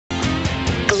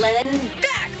Glenn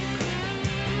Beck.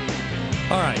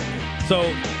 All right.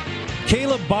 So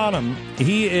Caleb Bonham,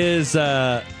 he's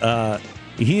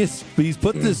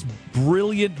put this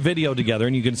brilliant video together,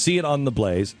 and you can see it on the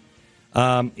Blaze.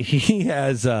 He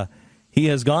has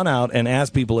gone out and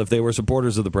asked people if they were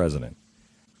supporters of the president.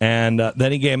 And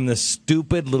then he gave them this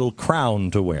stupid little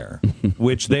crown to wear,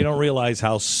 which they don't realize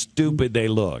how stupid they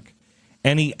look.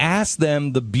 And he asked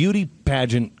them the beauty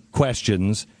pageant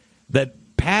questions that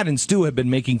Pat and Stu have been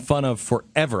making fun of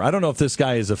forever. I don't know if this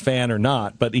guy is a fan or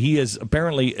not, but he is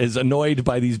apparently as annoyed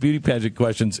by these beauty pageant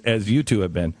questions as you two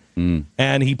have been.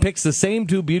 And he picks the same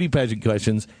two beauty pageant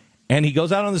questions, and he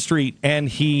goes out on the street and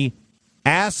he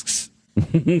asks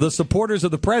the supporters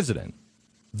of the president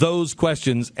those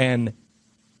questions, and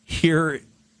here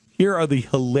are the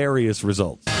hilarious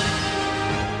results.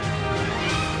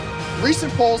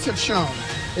 Recent polls have shown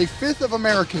a fifth of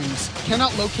Americans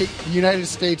cannot locate the United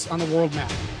States on the world map.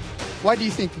 Why do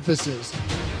you think that this is?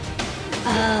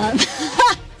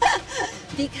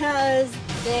 Because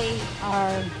they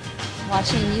are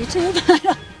watching YouTube.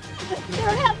 They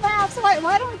don't have maps.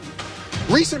 Why don't?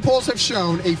 Recent polls have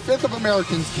shown a fifth of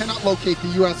Americans cannot locate the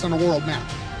U.S. on a world map.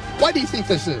 Why do you think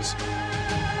this is?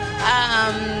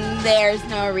 There's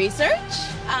no research.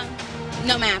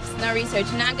 No maps, no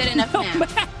research, not good enough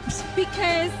maps.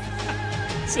 Because...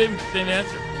 Same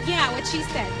answer. Yeah, what she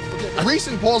said.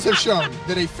 Recent polls have shown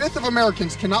that a fifth of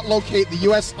Americans cannot locate the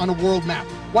U.S. on a world map.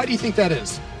 Why do you think that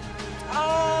is?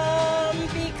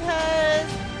 Because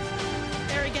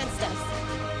they're against us.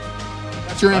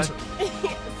 That's your answer.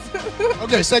 Yes.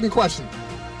 Okay, second question.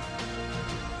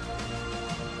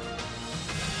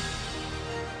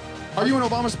 Are you an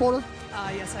Obama supporter?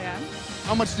 Yes, I am.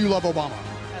 How much do you love Obama?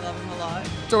 I love him a lot.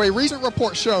 So a recent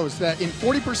report shows that in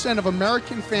 40% of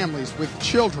American families with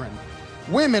children,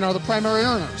 women are the primary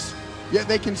earners, yet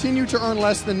they continue to earn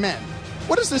less than men.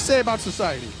 What does this say about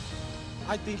society?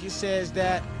 I think it says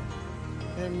that,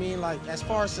 I mean, like, as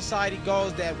far as society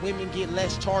goes, that women get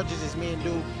less charges as men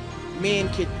do. Men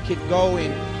could go and, you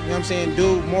know what I'm saying,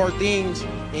 do more things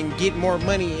and get more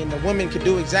money, and the woman could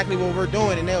do exactly what we're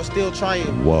doing, and they'll still try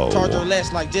and charge her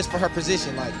less, like, just for her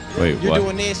position. Like, you're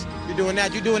doing this, you're doing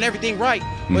that, you're doing everything right,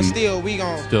 but still, we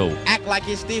gonna act like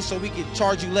it's this so we can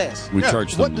charge you less.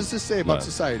 What does this say about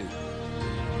society?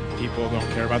 People don't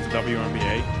care about the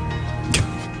WNBA.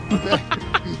 Okay.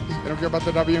 They don't care about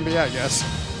the WNBA, I guess.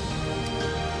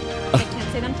 I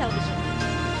can't say it on television.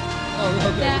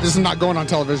 Oh, okay. Yeah. This is not going on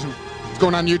television. It's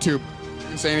going on YouTube. You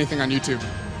can say anything on YouTube.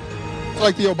 It's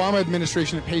like the Obama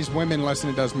administration, it pays women less than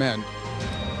it does men.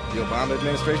 The Obama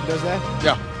administration does that?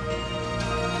 Yeah.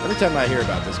 Every time I hear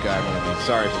about this guy, I'm going to be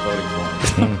sorry for voting for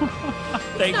him.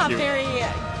 It's not very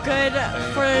good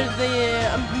for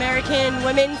the American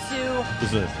women to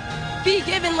be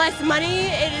given less money.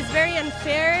 It is very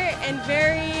unfair and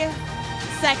very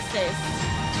sexist.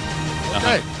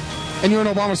 Okay. And you're an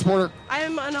Obama supporter? I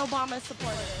am an Obama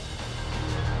supporter.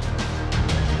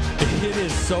 It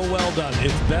is so well done.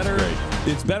 It's better.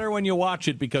 It's better when you watch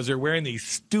it because they're wearing these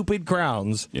stupid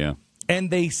crowns. Yeah.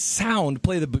 And they sound,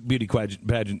 play the beauty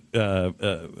pageant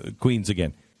queens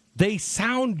again. They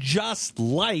sound just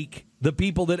like the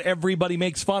people that everybody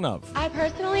makes fun of. I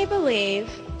personally believe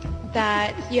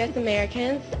that U.S.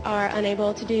 Americans are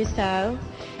unable to do so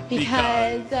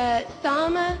because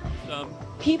some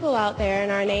people out there in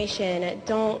our nation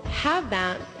don't have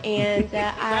maps, and I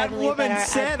that believe woman that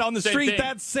said on the street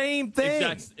that same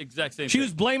thing. Exact same She thing.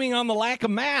 was blaming on the lack of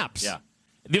maps. Yeah.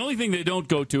 The only thing they don't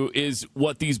go to is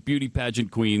what these beauty pageant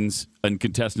queens and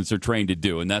contestants are trained to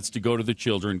do, and that's to go to the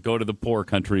children, go to the poor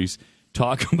countries,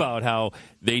 talk about how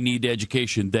they need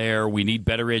education there. We need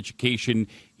better education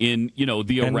in,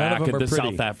 the Iraq and the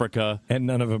South Africa. And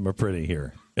none of them are pretty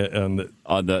here. On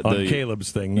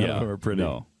Caleb's thing, none of them are pretty.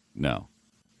 No.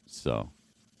 So,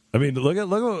 I mean, look at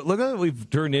what we've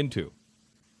turned into.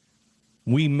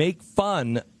 We make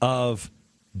fun of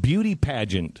beauty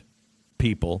pageant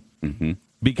people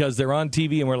because they're on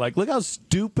TV, and we're like, look how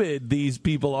stupid these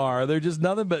people are. They're just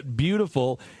nothing but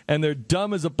beautiful, and they're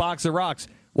dumb as a box of rocks.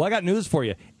 Well, I got news for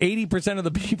you. 80% of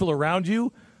the people around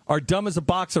you are dumb as a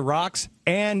box of rocks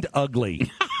and ugly.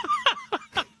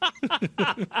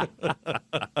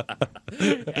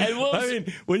 I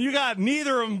mean, when you got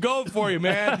neither of them go for you,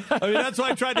 man. I mean, that's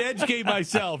why I tried to educate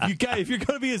myself. If you're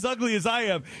going to be as ugly as I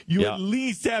am, you at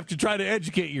least have to try to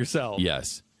educate yourself.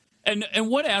 Yes. And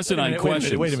what asinine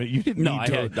questions? Wait a minute. You didn't. No,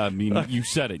 you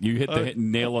said it. You hit the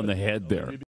nail on the head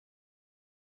there.